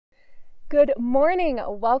Good morning.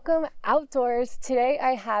 Welcome outdoors. Today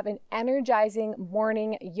I have an energizing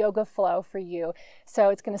morning yoga flow for you.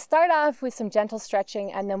 So it's going to start off with some gentle stretching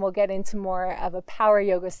and then we'll get into more of a power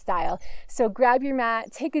yoga style. So grab your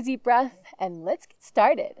mat, take a deep breath, and let's get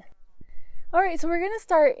started. All right, so we're going to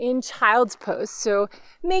start in child's pose. So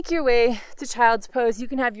make your way to child's pose. You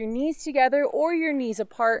can have your knees together or your knees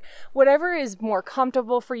apart, whatever is more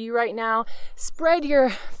comfortable for you right now. Spread your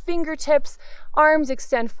fingertips, arms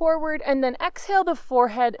extend forward, and then exhale the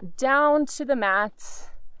forehead down to the mat.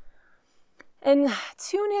 And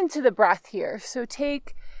tune into the breath here. So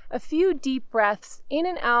take a few deep breaths in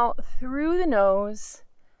and out through the nose,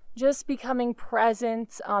 just becoming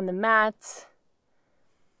present on the mat.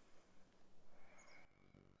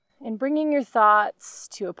 And bringing your thoughts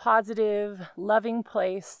to a positive, loving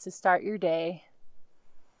place to start your day.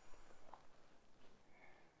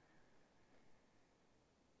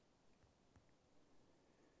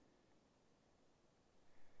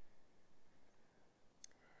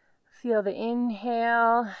 Feel the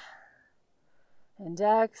inhale and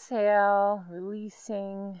exhale,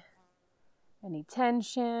 releasing any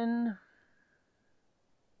tension.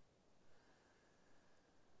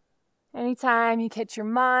 Anytime you catch your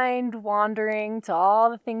mind wandering to all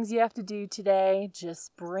the things you have to do today,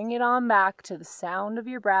 just bring it on back to the sound of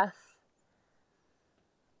your breath.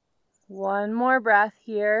 One more breath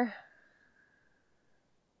here.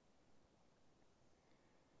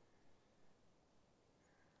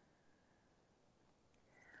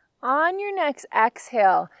 On your next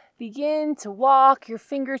exhale, begin to walk your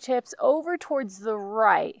fingertips over towards the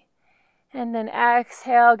right. And then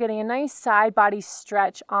exhale, getting a nice side body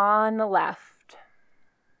stretch on the left.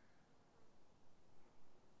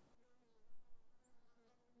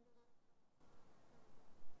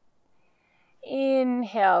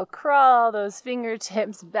 Inhale, crawl those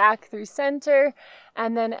fingertips back through center.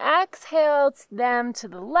 And then exhale them to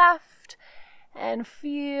the left. And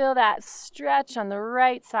feel that stretch on the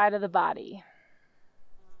right side of the body.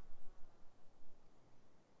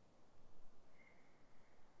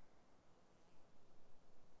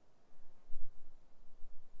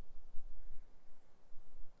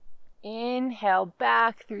 Inhale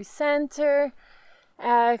back through center,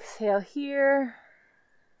 exhale here,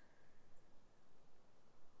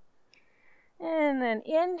 and then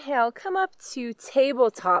inhale, come up to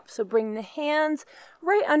tabletop. So bring the hands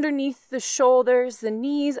right underneath the shoulders, the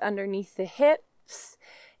knees underneath the hips.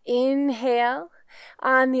 Inhale,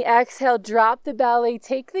 on the exhale, drop the belly,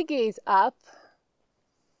 take the gaze up,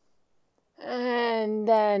 and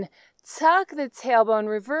then tuck the tailbone,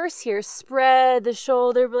 reverse here, spread the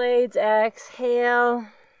shoulder blades, exhale.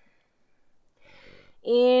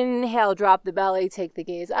 Inhale, drop the belly, take the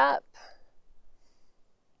gaze up.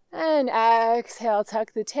 And exhale,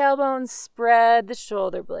 tuck the tailbone, spread the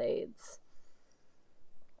shoulder blades.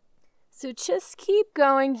 So just keep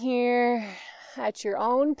going here at your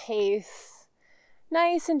own pace.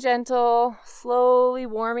 Nice and gentle, slowly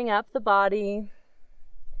warming up the body.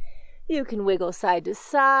 You can wiggle side to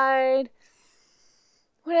side,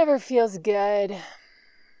 whatever feels good.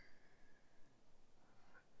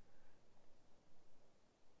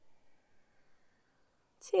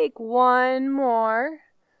 Take one more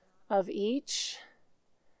of each.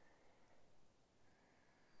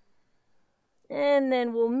 And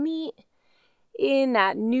then we'll meet in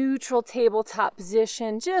that neutral tabletop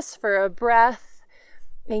position just for a breath.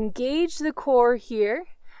 Engage the core here.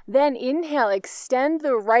 Then inhale, extend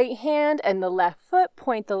the right hand and the left foot,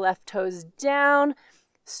 point the left toes down.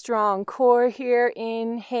 Strong core here,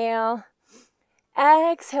 inhale.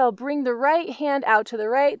 Exhale, bring the right hand out to the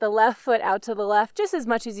right, the left foot out to the left, just as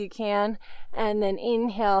much as you can. And then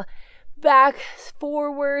inhale, back,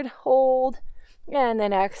 forward, hold, and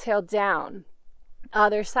then exhale down.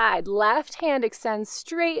 Other side, left hand extends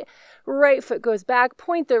straight, right foot goes back,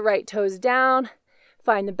 point the right toes down.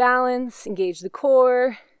 Find the balance, engage the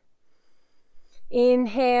core.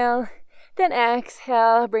 Inhale, then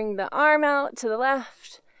exhale, bring the arm out to the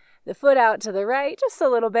left, the foot out to the right, just a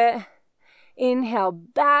little bit. Inhale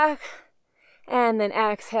back, and then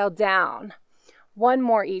exhale down. One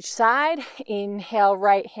more each side. Inhale,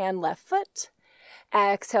 right hand, left foot.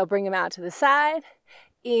 Exhale, bring them out to the side.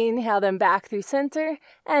 Inhale them back through center,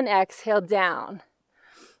 and exhale down.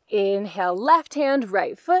 Inhale, left hand,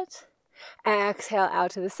 right foot. Exhale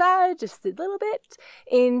out to the side, just a little bit.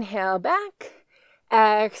 Inhale back.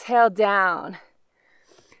 Exhale down.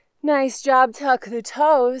 Nice job. Tuck the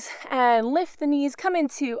toes and lift the knees. Come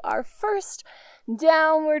into our first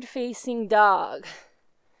downward facing dog.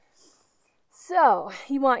 So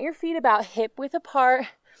you want your feet about hip width apart,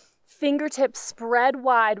 fingertips spread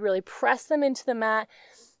wide, really press them into the mat,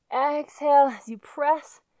 Exhale as you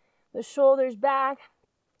press the shoulders back.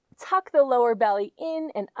 Tuck the lower belly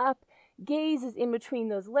in and up. Gaze is in between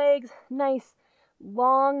those legs. Nice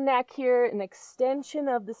long neck here, an extension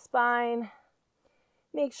of the spine.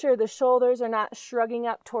 Make sure the shoulders are not shrugging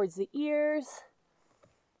up towards the ears.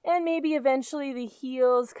 And maybe eventually the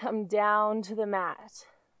heels come down to the mat.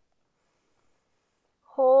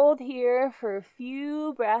 Hold here for a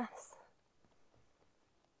few breaths.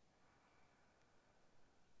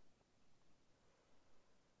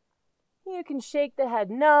 You can shake the head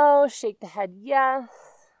no, shake the head yes.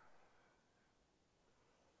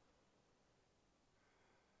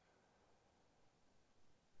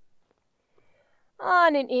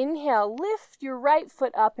 On an inhale, lift your right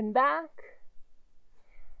foot up and back.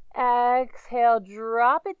 Exhale,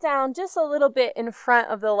 drop it down just a little bit in front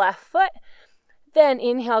of the left foot. Then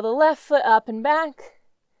inhale the left foot up and back.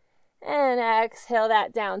 And exhale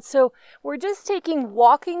that down. So we're just taking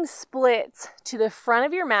walking splits to the front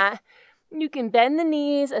of your mat. You can bend the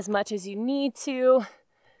knees as much as you need to.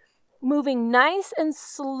 Moving nice and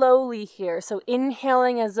slowly here. So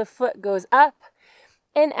inhaling as the foot goes up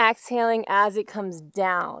and exhaling as it comes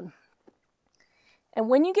down. And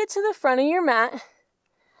when you get to the front of your mat,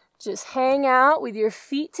 just hang out with your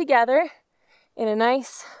feet together in a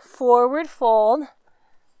nice forward fold.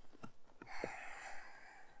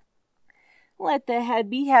 Let the head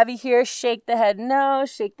be heavy here. Shake the head no,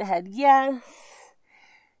 shake the head yes.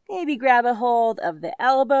 Maybe grab a hold of the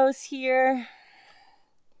elbows here.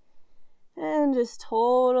 And just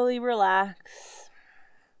totally relax.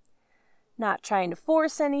 Not trying to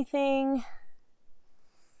force anything.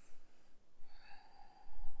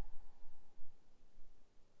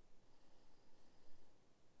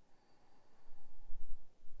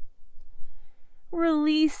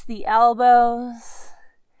 Release the elbows.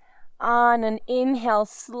 On an inhale,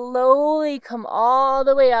 slowly come all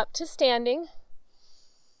the way up to standing.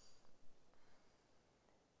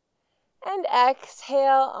 And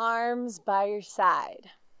exhale, arms by your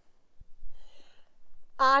side.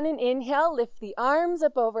 On an inhale, lift the arms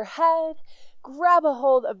up overhead. Grab a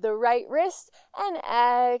hold of the right wrist and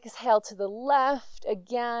exhale to the left.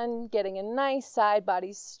 Again, getting a nice side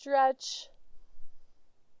body stretch.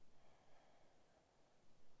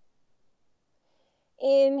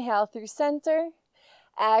 Inhale through center.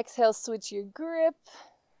 Exhale, switch your grip.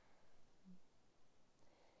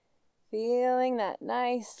 Feeling that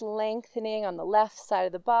nice lengthening on the left side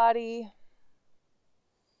of the body.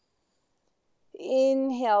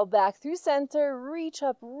 Inhale back through center, reach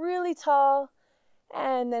up really tall,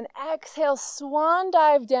 and then exhale, swan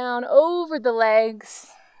dive down over the legs.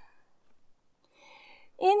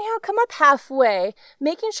 Inhale, come up halfway,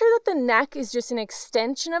 making sure that the neck is just an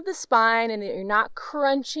extension of the spine and that you're not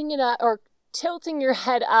crunching it up or tilting your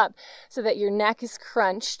head up so that your neck is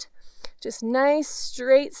crunched. Just nice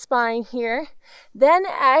straight spine here. Then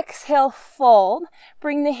exhale, fold.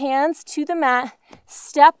 Bring the hands to the mat.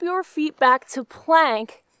 Step your feet back to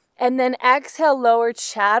plank. And then exhale, lower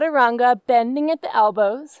chaturanga, bending at the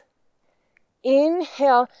elbows.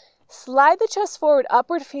 Inhale, slide the chest forward,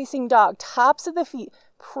 upward facing dog. Tops of the feet,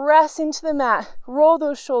 press into the mat. Roll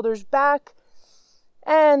those shoulders back.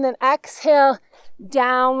 And then exhale,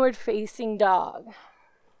 downward facing dog.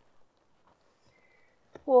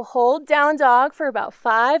 We'll hold down dog for about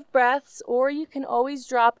 5 breaths, or you can always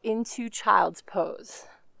drop into child's pose.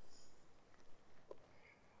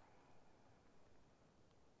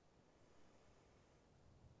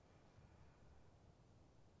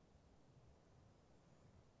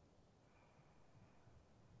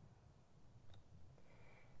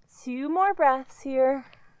 Two more breaths here.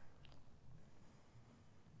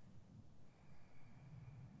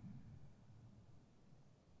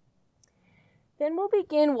 Then we'll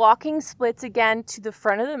begin walking splits again to the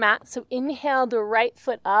front of the mat. So inhale the right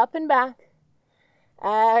foot up and back.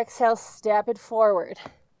 Exhale, step it forward.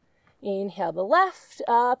 Inhale the left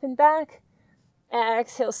up and back.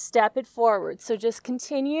 Exhale, step it forward. So just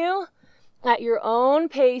continue at your own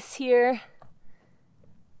pace here.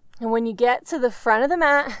 And when you get to the front of the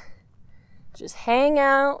mat, just hang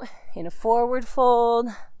out in a forward fold.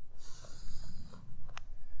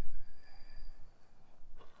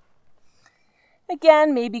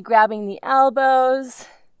 Again, maybe grabbing the elbows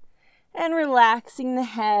and relaxing the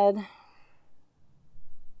head.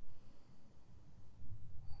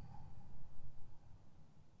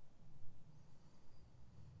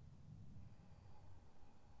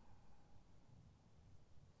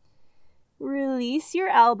 Release your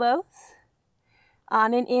elbows.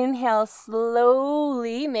 On an inhale,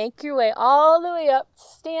 slowly make your way all the way up to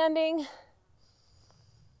standing.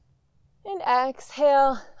 And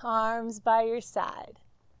exhale, arms by your side.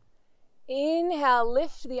 Inhale,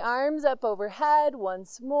 lift the arms up overhead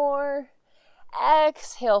once more.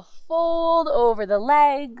 Exhale, fold over the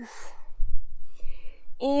legs.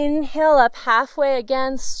 Inhale up halfway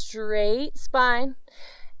again, straight spine.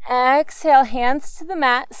 Exhale, hands to the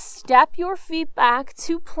mat. Step your feet back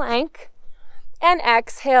to plank. And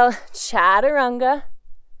exhale, chaturanga.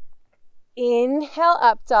 Inhale,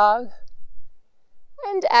 up dog.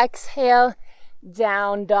 And exhale,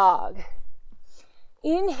 down dog.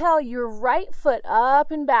 Inhale your right foot up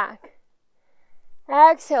and back.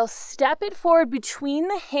 Exhale, step it forward between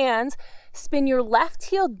the hands. Spin your left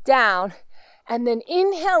heel down. And then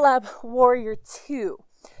inhale up, warrior two.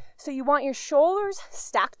 So you want your shoulders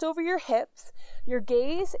stacked over your hips. Your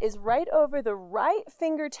gaze is right over the right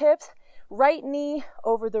fingertips, right knee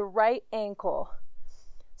over the right ankle.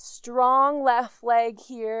 Strong left leg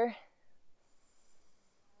here.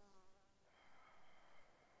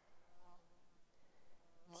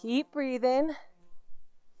 Keep breathing.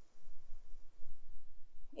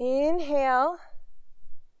 Inhale.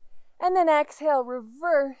 And then exhale,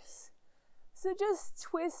 reverse. So just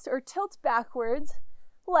twist or tilt backwards.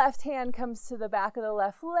 Left hand comes to the back of the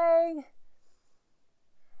left leg.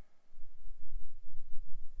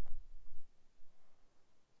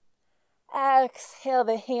 Exhale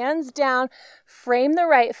the hands down. Frame the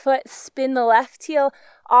right foot. Spin the left heel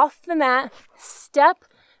off the mat. Step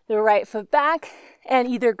the right foot back and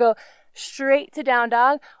either go straight to down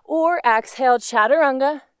dog or exhale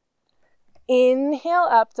chaturanga. Inhale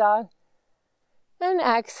up dog. And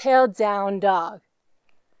exhale, down dog.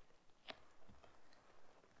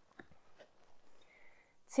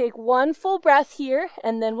 Take one full breath here,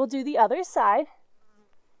 and then we'll do the other side.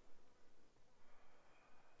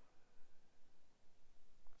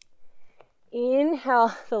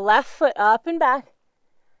 Inhale, the left foot up and back.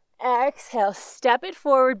 Exhale, step it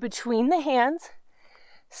forward between the hands.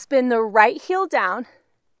 Spin the right heel down.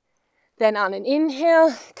 Then on an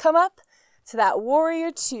inhale, come up to that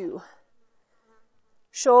warrior two.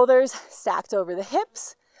 Shoulders stacked over the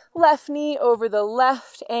hips, left knee over the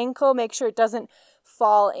left ankle. Make sure it doesn't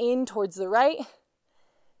fall in towards the right.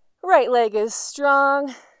 Right leg is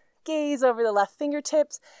strong. Gaze over the left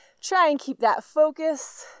fingertips. Try and keep that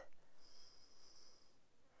focus.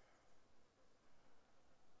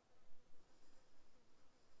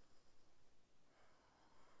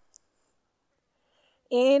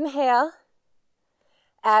 Inhale.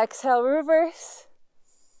 Exhale, reverse.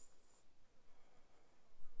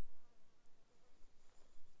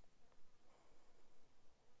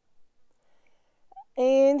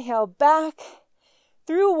 Inhale back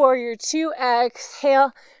through warrior two.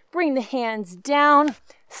 Exhale, bring the hands down.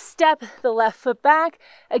 Step the left foot back.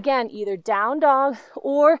 Again, either down dog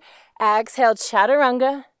or exhale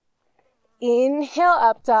chaturanga. Inhale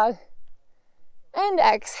up dog. And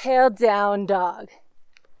exhale down dog.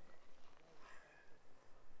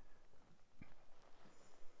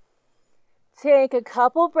 Take a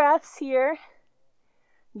couple breaths here.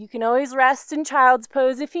 You can always rest in child's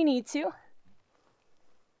pose if you need to.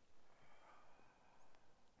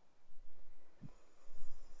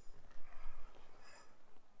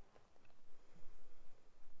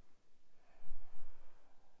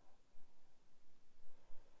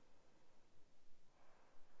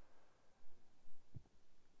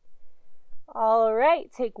 All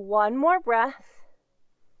right, take one more breath.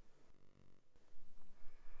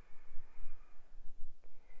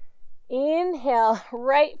 Inhale,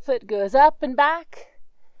 right foot goes up and back.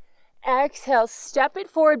 Exhale, step it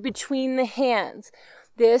forward between the hands.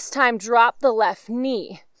 This time, drop the left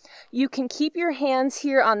knee. You can keep your hands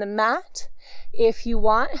here on the mat. If you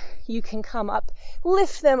want, you can come up,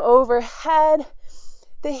 lift them overhead.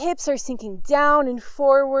 The hips are sinking down and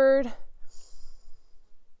forward.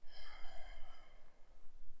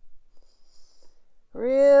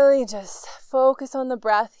 Really just focus on the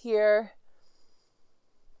breath here.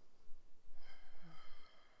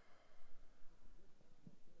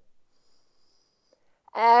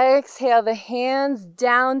 Exhale the hands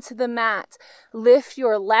down to the mat. Lift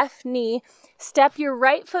your left knee. Step your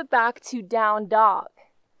right foot back to down dog.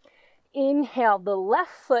 Inhale the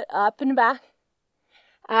left foot up and back.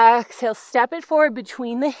 Exhale, step it forward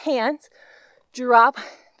between the hands. Drop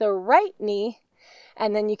the right knee.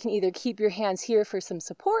 And then you can either keep your hands here for some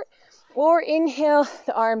support or inhale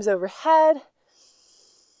the arms overhead.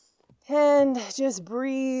 And just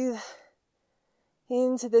breathe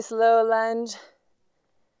into this low lunge.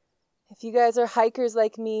 If you guys are hikers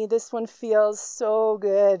like me, this one feels so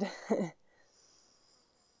good.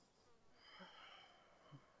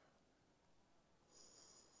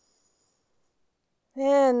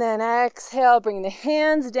 And then exhale, bring the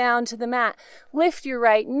hands down to the mat. Lift your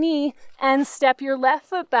right knee and step your left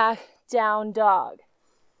foot back, down dog.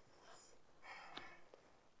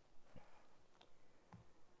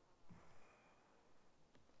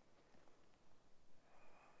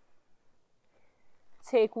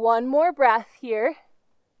 Take one more breath here.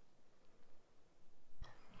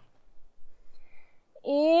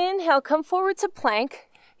 Inhale, come forward to plank.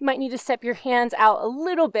 You might need to step your hands out a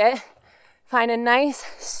little bit. Find a nice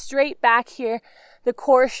straight back here. The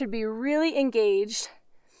core should be really engaged.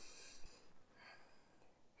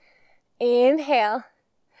 Inhale.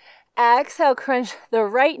 Exhale, crunch the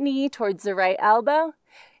right knee towards the right elbow.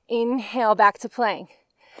 Inhale, back to plank.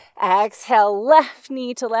 Exhale, left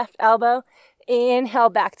knee to left elbow. Inhale,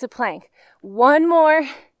 back to plank. One more,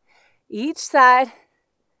 each side.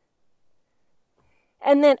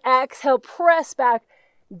 And then exhale, press back,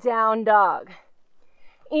 down dog.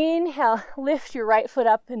 Inhale, lift your right foot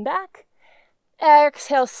up and back.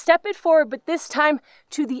 Exhale, step it forward, but this time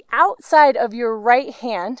to the outside of your right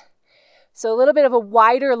hand. So a little bit of a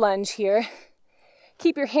wider lunge here.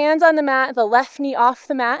 Keep your hands on the mat, the left knee off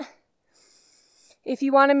the mat. If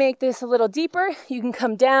you want to make this a little deeper, you can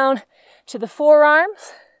come down to the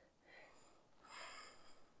forearms.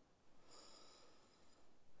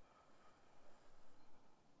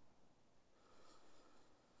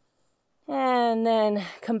 And then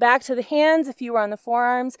come back to the hands if you are on the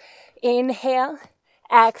forearms. Inhale,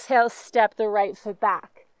 exhale, step the right foot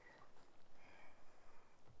back.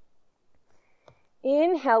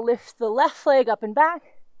 Inhale, lift the left leg up and back.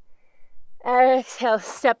 Exhale,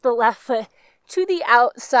 step the left foot to the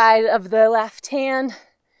outside of the left hand.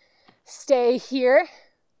 Stay here.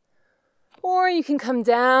 Or you can come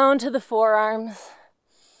down to the forearms.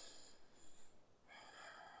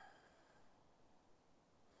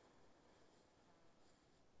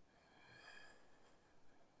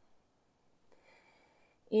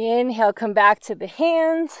 Inhale, come back to the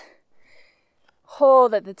hands.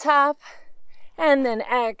 Hold at the top. And then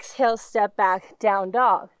exhale, step back, down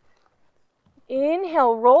dog.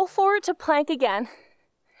 Inhale, roll forward to plank again.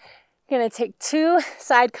 Gonna take 2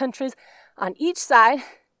 side crunches on each side.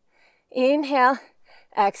 Inhale,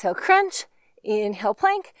 exhale, crunch. Inhale,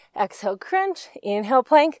 plank. Exhale, crunch. Inhale,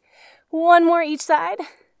 plank. One more each side.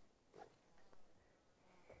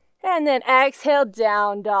 And then exhale,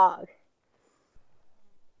 down dog.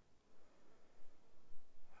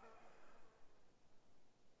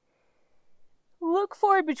 Look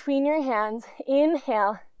forward between your hands.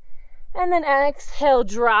 Inhale. And then exhale,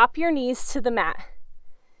 drop your knees to the mat.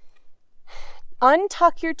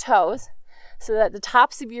 Untuck your toes so that the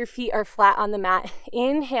tops of your feet are flat on the mat.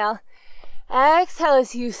 Inhale. Exhale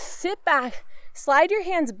as you sit back. Slide your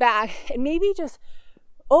hands back and maybe just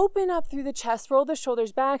open up through the chest. Roll the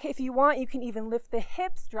shoulders back. If you want, you can even lift the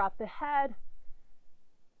hips, drop the head.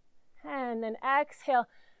 And then exhale,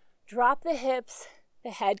 drop the hips. The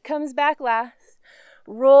head comes back last.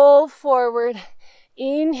 Roll forward.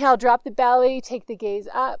 Inhale, drop the belly, take the gaze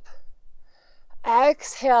up.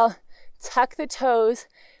 Exhale, tuck the toes,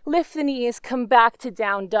 lift the knees, come back to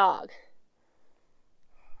down dog.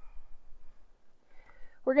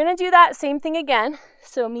 We're gonna do that same thing again.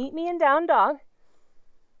 So meet me in down dog.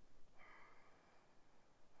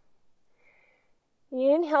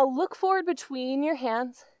 Inhale, look forward between your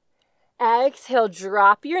hands. Exhale,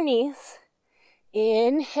 drop your knees.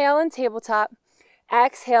 Inhale and tabletop.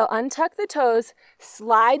 Exhale, untuck the toes,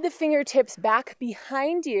 slide the fingertips back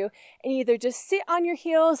behind you, and either just sit on your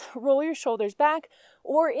heels, roll your shoulders back,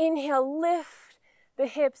 or inhale, lift the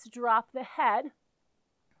hips, drop the head.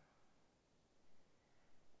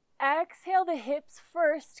 Exhale, the hips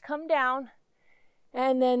first, come down,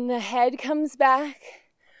 and then the head comes back.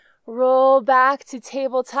 Roll back to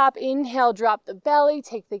tabletop. Inhale, drop the belly,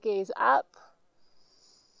 take the gaze up.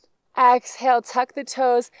 Exhale, tuck the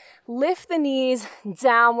toes, lift the knees,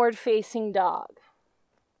 downward facing dog.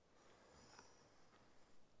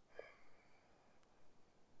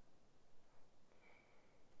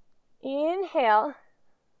 Inhale.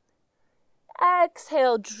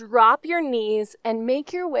 Exhale, drop your knees and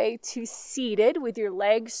make your way to seated with your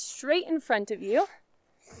legs straight in front of you.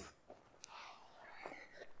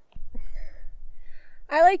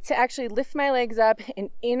 I like to actually lift my legs up and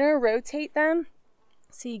inner rotate them.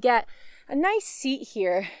 So you get a nice seat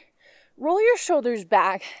here. Roll your shoulders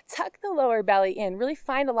back, tuck the lower belly in, really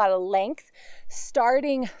find a lot of length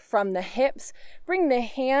starting from the hips. Bring the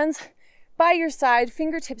hands by your side,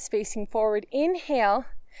 fingertips facing forward. Inhale,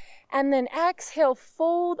 and then exhale,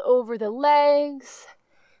 fold over the legs.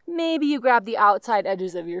 Maybe you grab the outside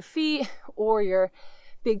edges of your feet or your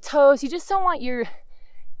big toes. You just don't want your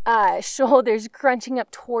shoulders crunching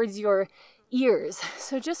up towards your ears.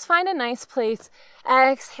 So just find a nice place.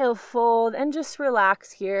 Exhale, fold, and just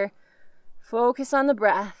relax here. Focus on the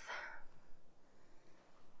breath.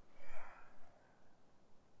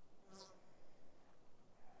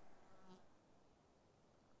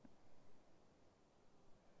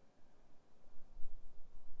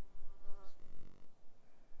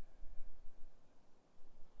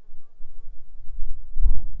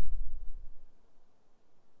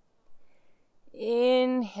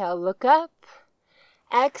 Inhale, look up.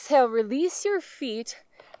 Exhale, release your feet.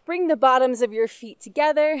 Bring the bottoms of your feet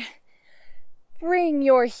together. Bring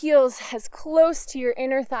your heels as close to your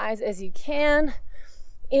inner thighs as you can.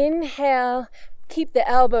 Inhale, keep the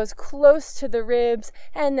elbows close to the ribs,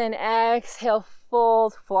 and then exhale,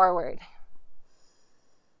 fold forward.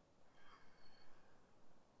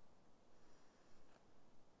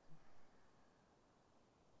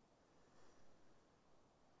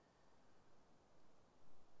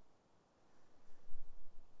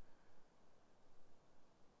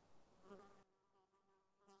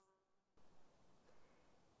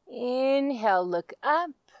 Inhale, look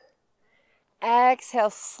up. Exhale,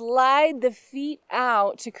 slide the feet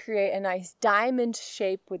out to create a nice diamond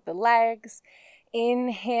shape with the legs.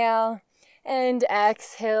 Inhale and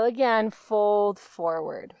exhale again, fold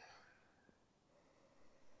forward.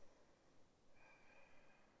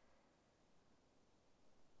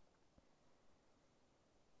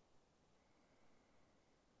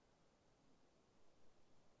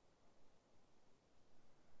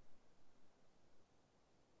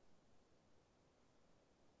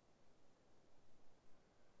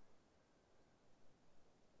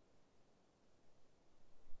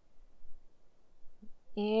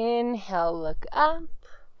 Inhale, look up.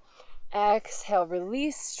 Exhale,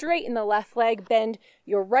 release, straighten the left leg, bend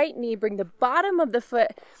your right knee, bring the bottom of the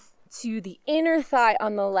foot to the inner thigh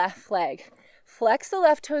on the left leg. Flex the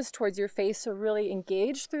left toes towards your face, so really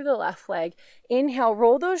engage through the left leg. Inhale,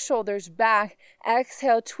 roll those shoulders back.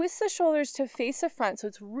 Exhale, twist the shoulders to face the front, so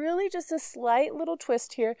it's really just a slight little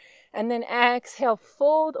twist here. And then exhale,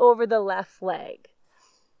 fold over the left leg.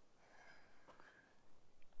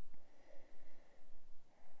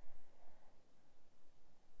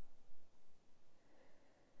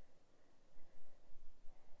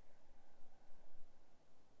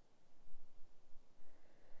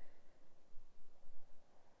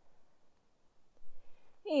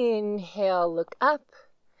 Inhale, look up.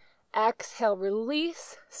 Exhale,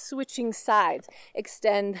 release, switching sides.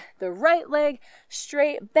 Extend the right leg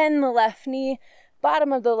straight, bend the left knee.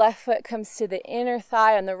 Bottom of the left foot comes to the inner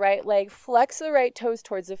thigh on the right leg. Flex the right toes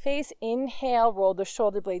towards the face. Inhale, roll the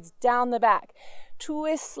shoulder blades down the back.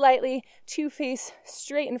 Twist slightly to face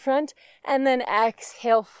straight in front, and then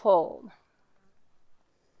exhale, fold.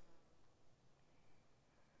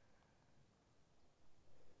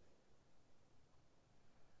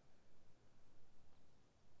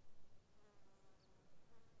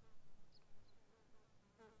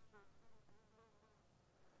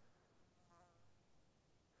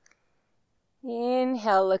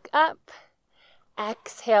 Inhale, look up.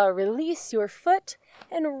 Exhale, release your foot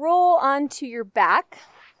and roll onto your back.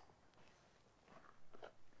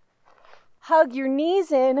 Hug your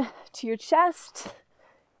knees in to your chest.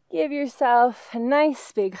 Give yourself a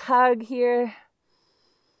nice big hug here.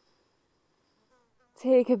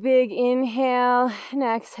 Take a big inhale and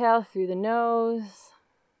exhale through the nose.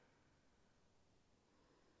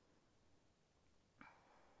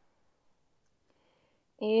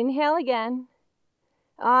 Inhale again.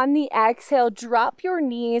 On the exhale, drop your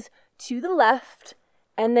knees to the left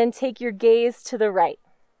and then take your gaze to the right.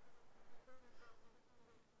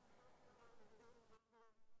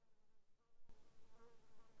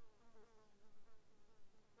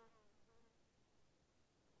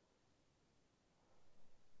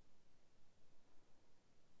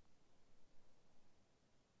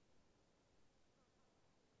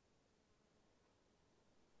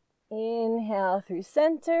 Inhale through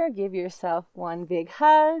center, give yourself one big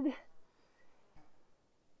hug.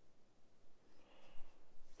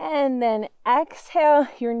 And then exhale,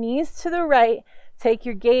 your knees to the right, take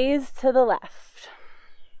your gaze to the left.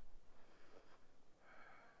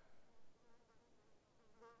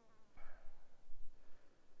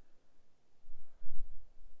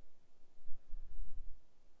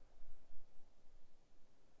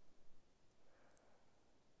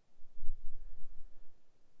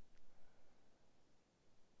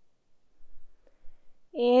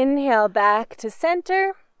 Inhale back to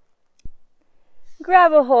center.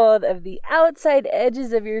 Grab a hold of the outside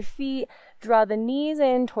edges of your feet. Draw the knees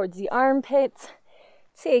in towards the armpits.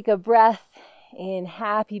 Take a breath in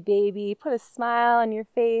happy baby. Put a smile on your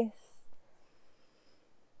face.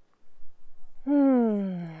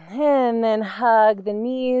 And then hug the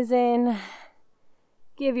knees in.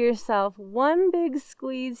 Give yourself one big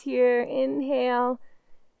squeeze here. Inhale.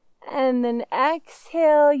 And then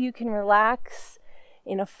exhale. You can relax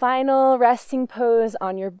in a final resting pose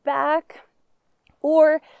on your back.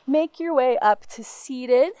 Or make your way up to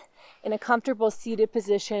seated in a comfortable seated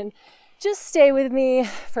position. Just stay with me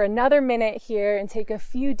for another minute here and take a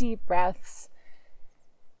few deep breaths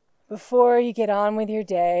before you get on with your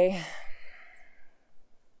day.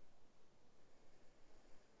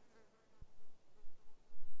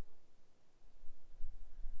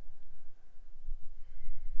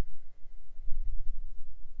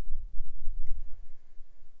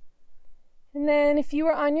 And then if you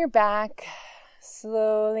are on your back,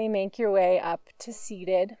 slowly make your way up to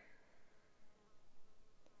seated.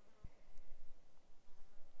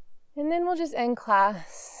 And then we'll just end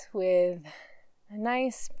class with a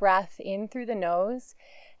nice breath in through the nose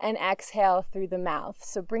and exhale through the mouth.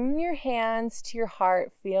 So bring your hands to your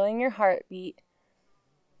heart, feeling your heartbeat.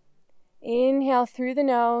 Inhale through the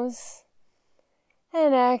nose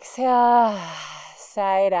and exhale,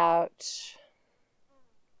 side out.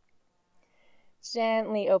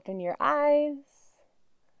 Gently open your eyes.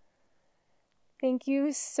 Thank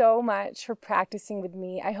you so much for practicing with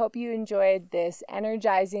me. I hope you enjoyed this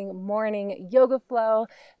energizing morning yoga flow.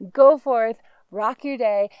 Go forth, rock your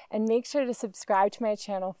day, and make sure to subscribe to my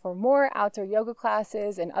channel for more outdoor yoga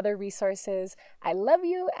classes and other resources. I love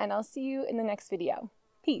you, and I'll see you in the next video.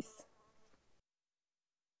 Peace.